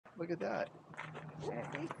Look at that.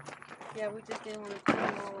 Yeah, we just didn't want to put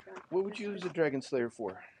them all. What would you use a Dragon Slayer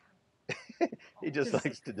for? He just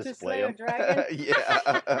likes to display slay a them. dragon?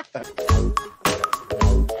 Yeah.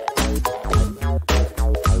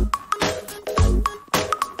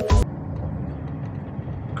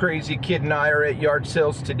 Crazy Kid and I are at yard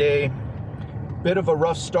sales today. Bit of a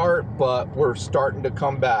rough start, but we're starting to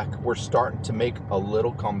come back. We're starting to make a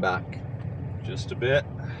little comeback. Just a bit.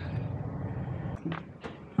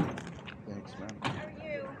 Thanks, man. How are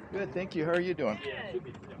you? Good, thank you. How are you doing? Good.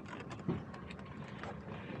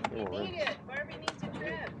 You need it. Barbie needs a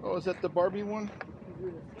trip. Oh, is that the Barbie one?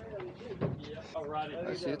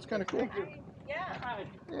 I see. It's kind of cool. Yeah.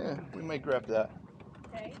 Yeah, we might grab that.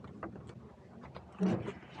 Okay.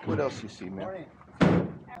 What else you see, man?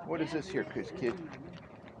 What is this here, kid?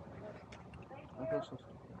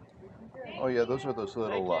 Oh yeah, those are those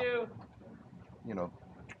little, you know.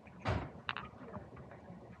 I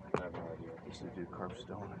have no idea. This is do carved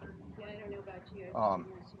stone. Yeah, I don't know about you.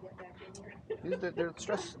 They're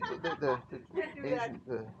stress. The Asian.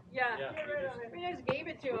 Yeah. We just gave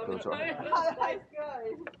it to him. Those are. It's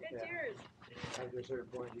yours. At a certain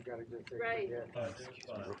point, you gotta just say, Right.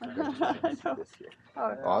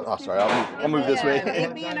 Oh, sorry. I'll move this way.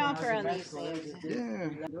 Make me an offer on these things. Yeah.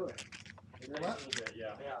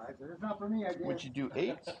 yeah, it's not for me, I guess. Would you do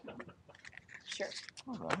 8? Sure.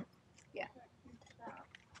 All right. Yeah.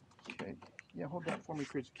 Okay. Yeah, hold that for me,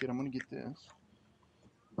 Crazy Kid. I'm gonna get this.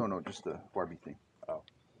 Oh no, just the Barbie thing. Oh.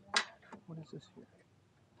 What is this here?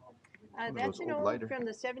 That's an old from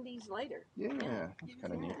the 70s lighter. Yeah, that's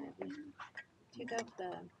kind of neat. Took up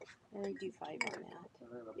the, and they do 5 on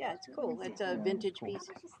that. Yeah, it's cool. It's a vintage piece.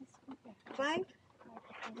 5?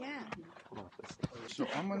 Yeah. So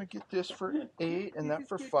I'm gonna get this for 8 and that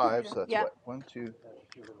for 5. So that's what? 1, 2,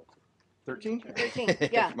 13? 13.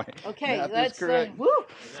 Yeah. Okay. Let's. Woo.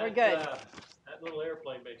 We're good. That little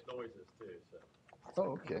airplane makes noises too. So.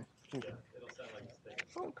 Oh, okay. Yeah, it'll sound like a thing.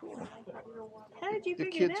 Oh, cool. How did you The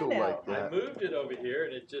figure kids that will out? like that. I moved it over here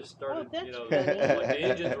and it just started, that's you know, funny. like the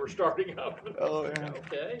engines were starting up. Oh, yeah.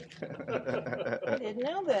 Okay. I didn't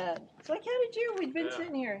know that. It's like, how did you? We've been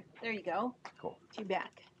sitting here. There you go. Cool. You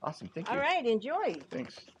back. Awesome. Thank you. All right. Enjoy.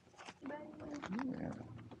 Thanks. Yeah.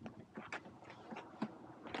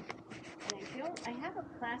 I have a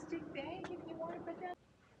plastic bag if you want to put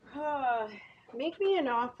that. Make me an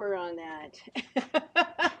offer on that.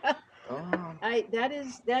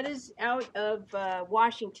 That is out of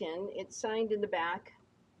Washington. It's signed in the back.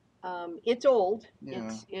 It's old. Yeah.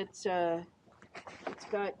 It's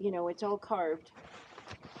got, you know, it's all carved.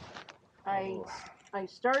 I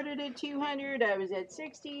started at 200. I was at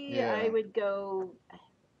 60. Yeah. I would go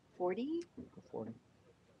 40. 40.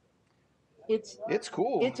 It's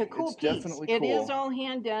cool. It's a cool it's piece. Definitely It cool. is all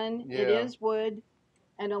hand done. Yeah. It is wood,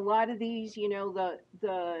 and a lot of these, you know,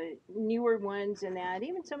 the newer ones and that,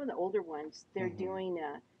 even some of the older ones, they're doing,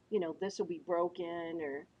 you know, this will be broken,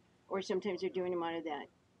 or sometimes they're doing them out of that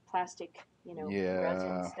plastic, you know,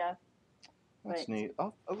 resin stuff. That's neat.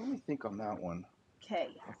 Let me think on that one. Okay.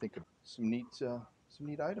 I'll think of some neat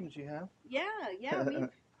items you have. Yeah,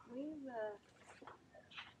 we've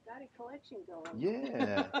got a collection going.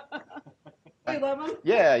 Yeah. You love them?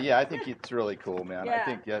 Yeah, I think it's really cool, man. Yeah. I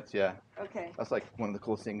think Okay. that's like one of the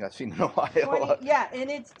coolest things I've seen in a while. Yeah,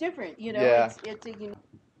 and it's different, you know. Yeah. It's a unique.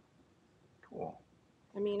 Cool.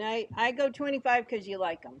 I mean, I go 25 because you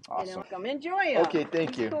like them. Awesome. You know, come enjoy them. Okay,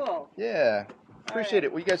 thank you. Cool. Yeah. Appreciate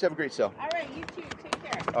it. Well, you guys have a great sale. All right, you too. Take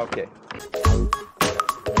care. Okay.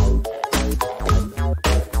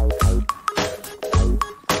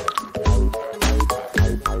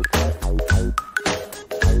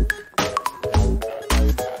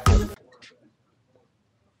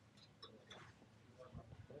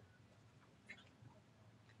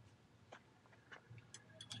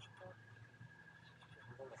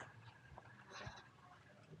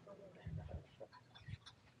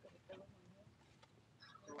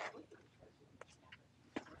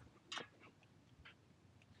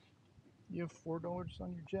 You have $4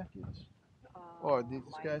 on your jackets? Oh, these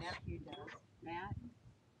guys? My nephew does. Matt?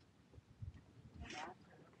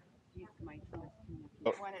 He's my newest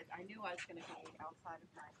nephew. I knew I was going to be outside of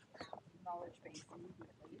my knowledge base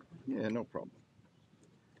immediately. Yeah, no problem.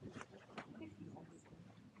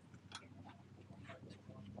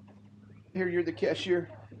 Here, you're the cashier.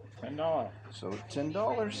 $10. So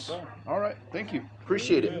 $10. All right, thank you.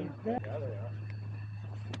 Appreciate it. Yeah, they are.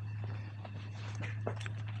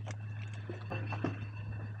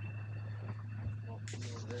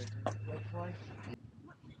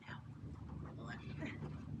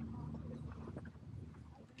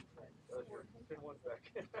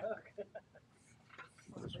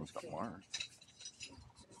 one's got Mars.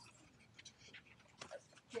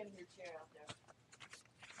 Get in your chair out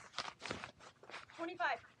there. 25.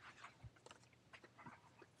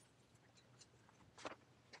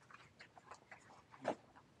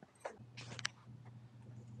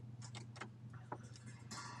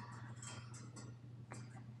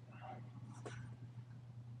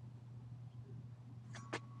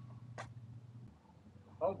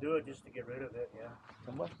 I'll do it just to get rid of it, yeah.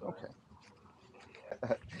 Okay.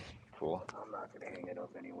 Cool. I'm not gonna hang it up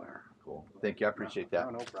anywhere. Cool. Thank you. I appreciate that.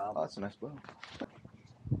 No, no Oh, problem. that's a nice bow.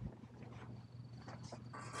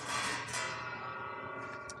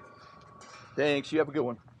 Thanks. You have a good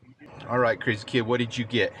one. All right, Crazy Kid, what did you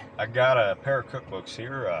get? I got a pair of cookbooks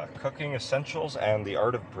here, Cooking Essentials and The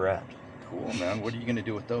Art of Bread. Cool, man. What are you going to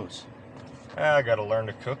do with those? I gotta learn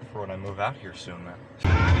to cook for when I move out here soon, man.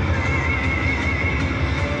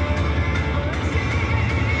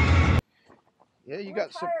 Yeah, you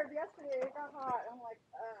got some. Tired yesterday. It got hot. I'm like,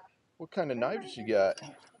 What kind of knives you got?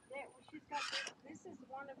 She's got this is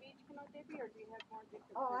one of each, Debbie, or do you have more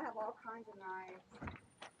different? oh, I have all kinds of knives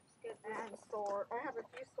and sword. I have a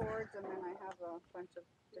few swords, and then I have a bunch of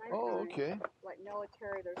different Oh, knives. okay. Like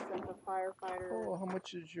military, there's some for firefighters. Oh, how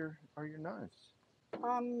much is are your knives?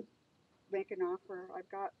 Make an offer. I've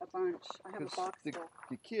got a bunch. I have a 'Cause box the, full.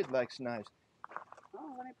 the kid likes knives.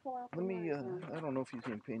 Oh, let me pull out the Let me. knives then. I don't know if he's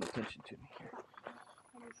even paying attention to me.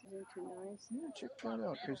 Let me see the two knives. Yeah, check that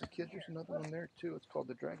out. Crazy Kid, there's another one there too. It's called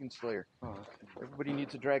the Dragon Slayer. Oh, okay. Everybody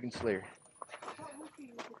needs a Dragon Slayer. What would you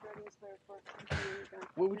use the Dragon Slayer for?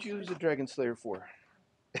 What would you use a Dragon Slayer for?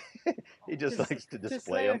 He just To likes to slay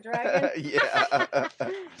display a them. dragon? Yeah.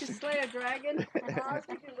 To slay a dragon? I was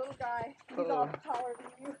thinking little guy. He's all taller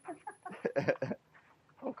than you.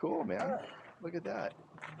 Oh, cool, man. Look at that.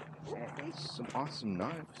 Some awesome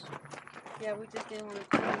knives. Yeah, we just didn't want to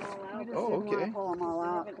pull them all out. Oh, okay. Pull them all We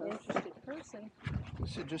out. have an interested person.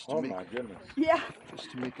 This is just Oh to make, my goodness. Yeah,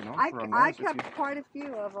 just to make an I offer on knives. If kept quite a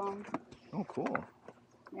few of them. oh, cool.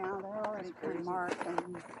 Yeah, they're already That's crazy. marked.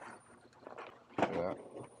 And Look at that.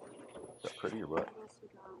 Is that pretty or what? what else we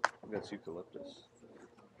got? That's eucalyptus.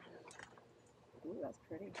 Ooh, that's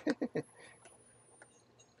pretty.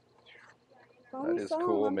 That is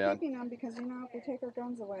cool, I'm man. keeping them because if they take our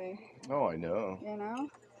guns away, Oh, I know.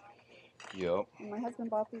 Yep. And my husband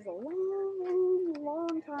bought these a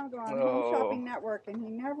long time ago on Home Oh. Shopping Network, and he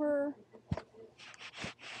never.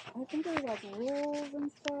 I think there was like rules and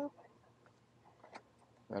stuff.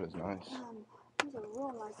 That is nice. These are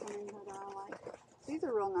real nice one that I like. These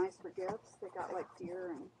are real nice for gifts. They got like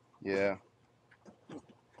deer and Yeah.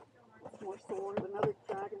 more swords. Another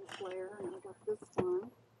Dragon Slayer, and I got this one.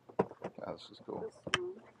 Oh, this is cool. This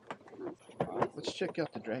one. Nice. Let's check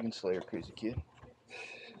out the Dragon Slayer, Crazy Kid.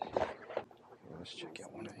 Yeah, let's check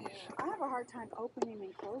out one of these. I have a hard time opening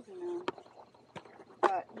and closing them.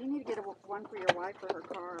 But you need to get one for your wife for her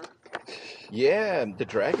car. Yeah, the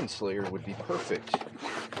Dragon Slayer would be perfect.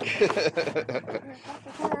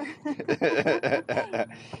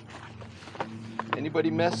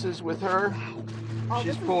 Anybody messes with her? Oh,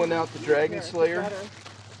 She's pulling out the Dragon Slayer.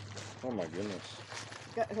 Oh my goodness.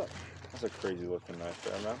 That's a crazy looking knife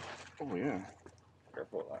there, man. Oh yeah.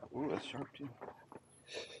 Careful with that. Ooh, that's sharp too.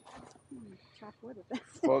 Chop wood with this.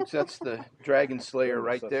 Folks, that's the Dragon Slayer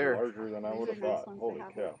right That's there. larger than I These would are have nice thought. ones to Holy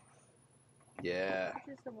have. cow. Yeah.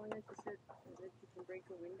 This is the one that you said that you can break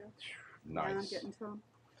a window. Yeah, I'm Nice. getting to them.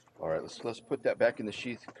 All right, let's put that back in the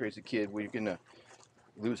sheath, Crazy Kid. We're gonna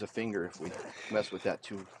lose a finger if we mess with that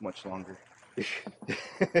too much longer. Yeah.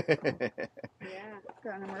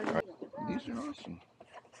 Got an emergency. These are awesome.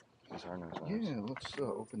 These are nice. Yeah, let's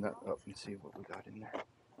open that up and see what we got in there.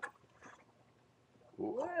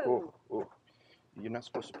 Ooh, Whoa. ooh, ooh. You're not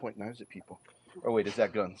supposed to point knives at people. Oh wait, is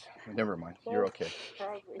that guns? Never mind. You're okay.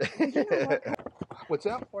 Probably. What's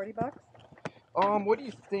that? $40? What do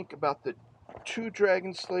you think about the two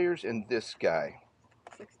Dragon Slayers and this guy?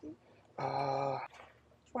 60? 20,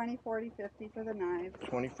 20, 40, 50 for the knives.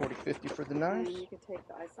 40, 50 for the And knives. you could take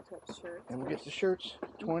the isotope shirts. And we get the shirts.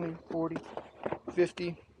 20, 40,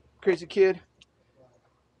 50. Crazy Kid.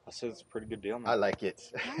 I said it's a pretty good deal, man. I like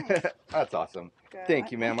it. Nice. That's awesome. Good.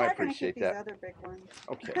 Thank you, ma'am. I'm I probably gonna appreciate keep that. These other big ones.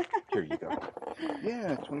 Okay, here you go.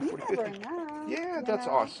 Yeah, 20, 40, You never 50. know, Yeah, you that's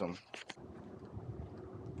know. awesome.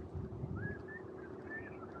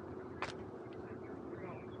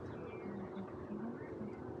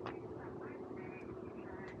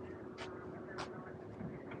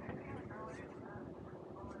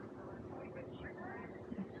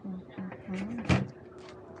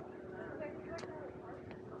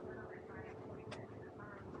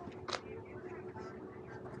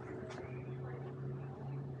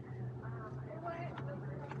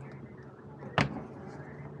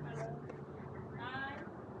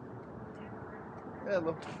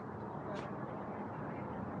 Hello.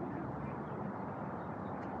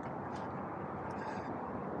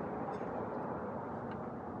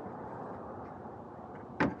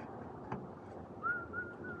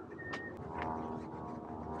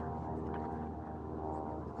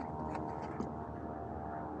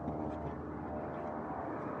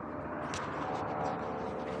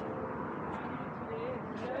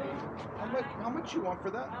 How much you want for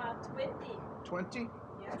that? 20. 20?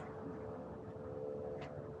 Yeah.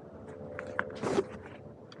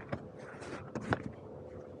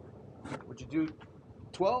 Would you do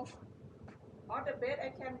 12? On the bed, I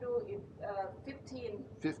can do it 15.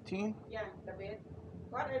 15? Yeah, the bed.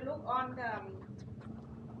 What I look on the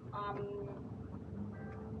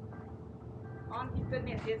on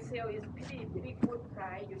internet, they sell is pretty good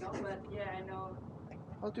price, you know. But yeah, I know.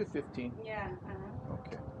 I'll do 15. Yeah.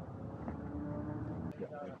 Okay.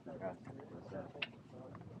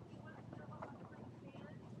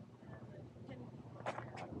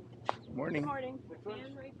 Morning. Morning.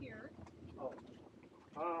 Stand right here.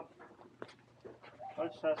 I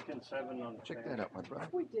was asking 7 on the Check fan. that out, my brother.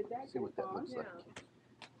 We did that. See what that looks like.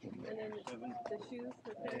 And then the shoes,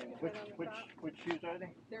 the thing you put on the top, Which shoes are they?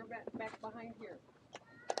 they're back behind here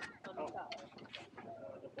on the top.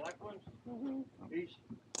 The black ones? Mm-hmm. Each?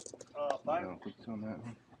 I 5? don't think so on that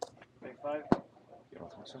one. Big 5? You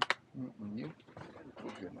don't think so? You?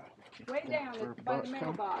 We're good now. Way down For by the bucks,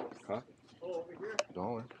 mailbox. Huh? Oh, over here?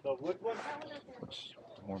 $1. The wood one? What's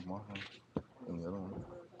more modern than the other one?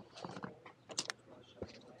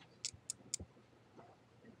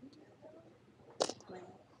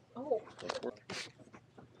 Oh,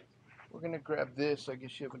 We're gonna grab this. I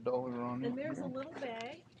guess you have $1 on it. and there's a little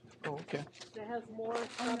bag Oh, okay. that has more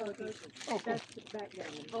Scrabble pieces. Oh, cool. That's the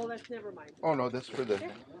backgammon. Oh, that's never mind. Oh no, that's for the.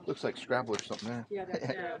 Looks like Scrabble or something there. Yeah, that's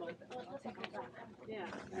Scrabble. Yeah.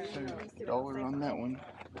 So, $1 on that one.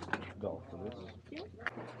 $1 for this.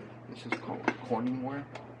 This is called Corningware.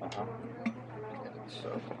 Uh-huh.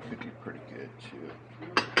 So could be pretty good too.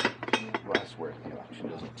 Glassware at the auction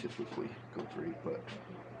doesn't typically go great, but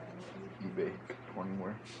eBay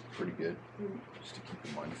Corningware, pretty good. Just to keep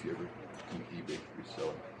in mind if you ever do eBay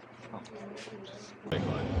reseller.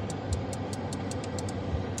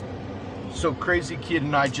 So Crazy Kid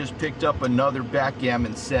and I just picked up another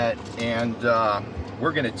backgammon set, and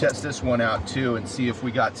we're gonna test this one out too and see if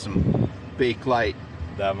we got some Bakelite.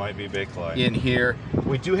 That might be Bakelite. In here.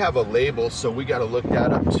 We do have a label, so we got to look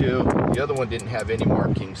that up too. The other one didn't have any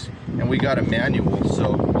markings, and we got a manual,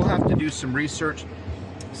 so we'll have to do some research,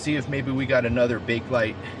 see if maybe we got another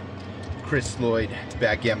Bakelite Chris Lloyd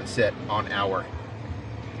backgammon set on our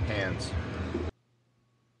hands.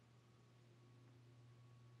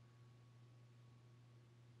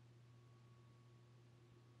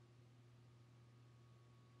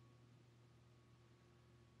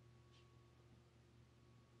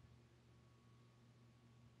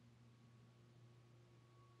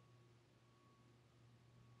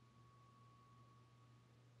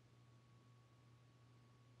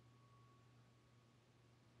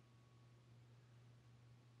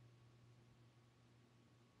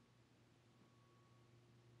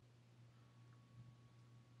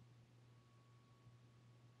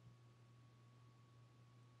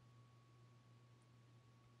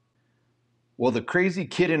 Well, the Crazy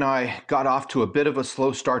Kid and I got off to a bit of a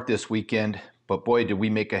slow start this weekend, but boy, did we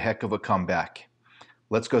make a heck of a comeback.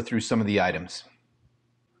 Let's go through some of the items.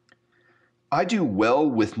 I do well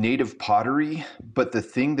with native pottery, but the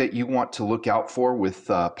thing that you want to look out for with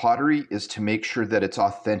pottery is to make sure that it's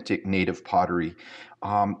authentic native pottery.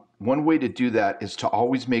 One way to do that is to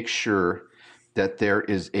always make sure that there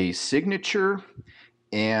is a signature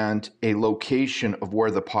and a location of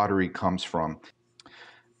where the pottery comes from.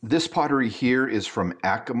 This pottery here is from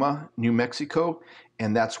Acoma, New Mexico,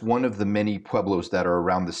 and that's one of the many pueblos that are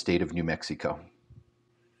around the state of New Mexico.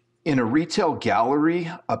 In a retail gallery,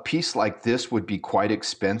 a piece like this would be quite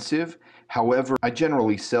expensive. However, I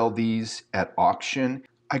generally sell these at auction.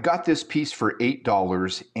 I got this piece for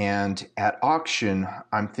 $8, and at auction,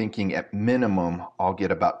 I'm thinking at minimum, I'll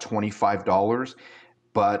get about $25,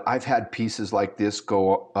 but I've had pieces like this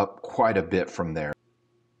go up quite a bit from there.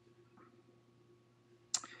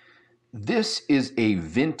 This is a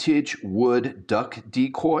vintage wood duck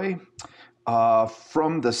decoy.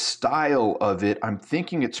 From the style of it, I'm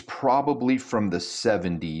thinking it's probably from the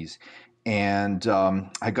 70s. And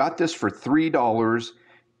I got this for $3,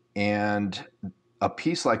 and a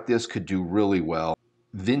piece like this could do really well.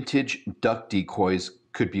 Vintage duck decoys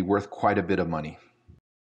could be worth quite a bit of money.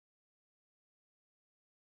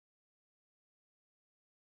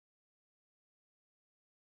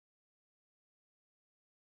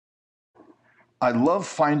 I love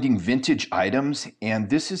finding vintage items, and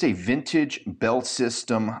this is a vintage belt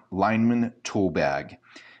system lineman tool bag.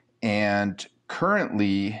 And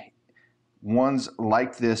currently, ones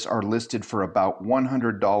like this are listed for about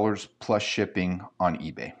 $100 plus shipping on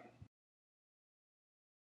eBay.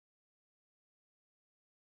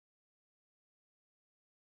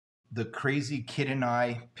 The crazy kid and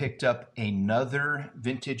I picked up another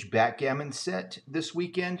vintage backgammon set this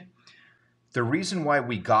weekend. The reason why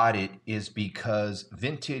we got it is because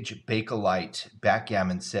vintage Bakelite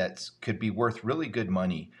backgammon sets could be worth really good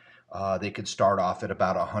money. They could start off at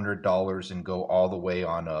about $100 and go all the way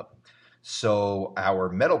on up. So our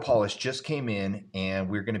metal polish just came in, and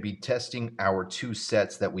we're going to be testing our two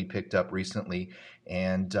sets that we picked up recently,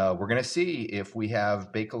 and we're going to see if we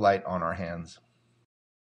have Bakelite on our hands.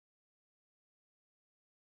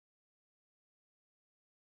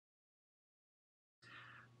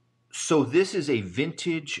 So this is a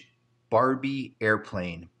vintage Barbie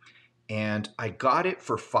airplane, and I got it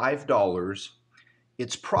for $5.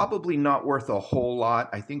 It's probably not worth a whole lot.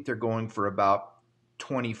 I think they're going for about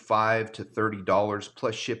 $25 to $30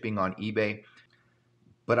 plus shipping on eBay.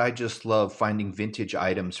 But I just love finding vintage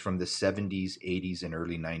items from the 70s, 80s, and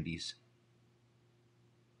early 90s.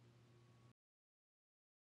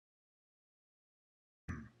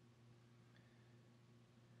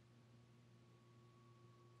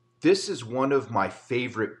 This is one of my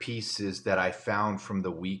favorite pieces that I found from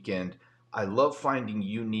the weekend. I love finding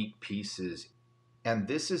unique pieces. And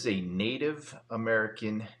this is a Native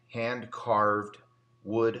American hand-carved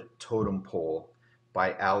wood totem pole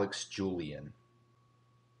by Alex Julian.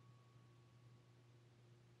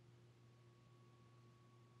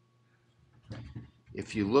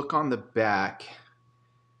 If you look on the back,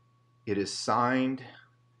 it is signed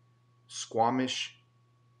Squamish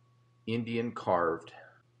Indian carved.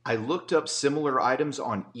 I looked up similar items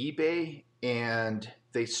on eBay, and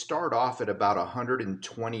they start off at about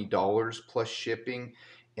 $120 plus shipping,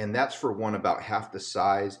 and that's for one about half the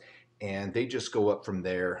size, and they just go up from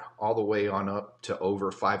there all the way on up to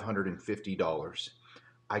over $550.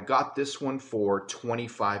 I got this one for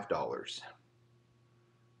 $25.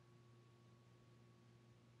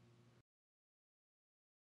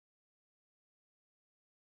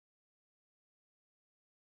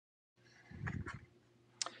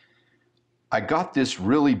 I got this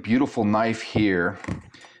really beautiful knife here.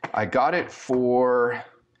 I got it for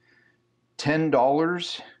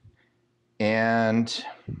 $10, and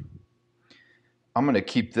I'm going to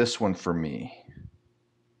keep this one for me.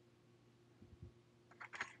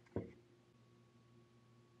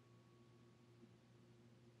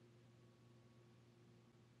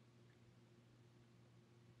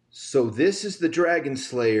 So this is the Dragon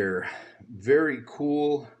Slayer. Very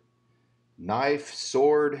cool knife,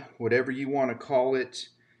 sword, whatever you want to call it,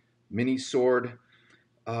 mini sword.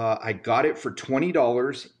 I got it for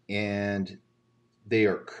 $20, and they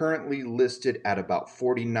are currently listed at about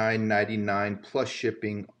 $49.99 plus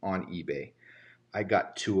shipping on eBay. I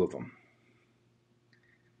got two of them.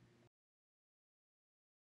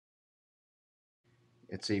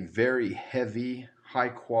 It's a very heavy, high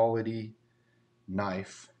quality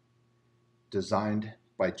knife designed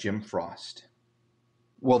by Jim Frost.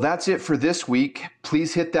 Well, that's it for this week.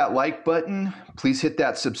 Please hit that like button. Please hit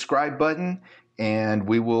that subscribe button. And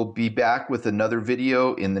we will be back with another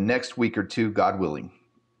video in the next week or two, God willing.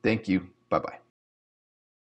 Thank you. Bye-bye.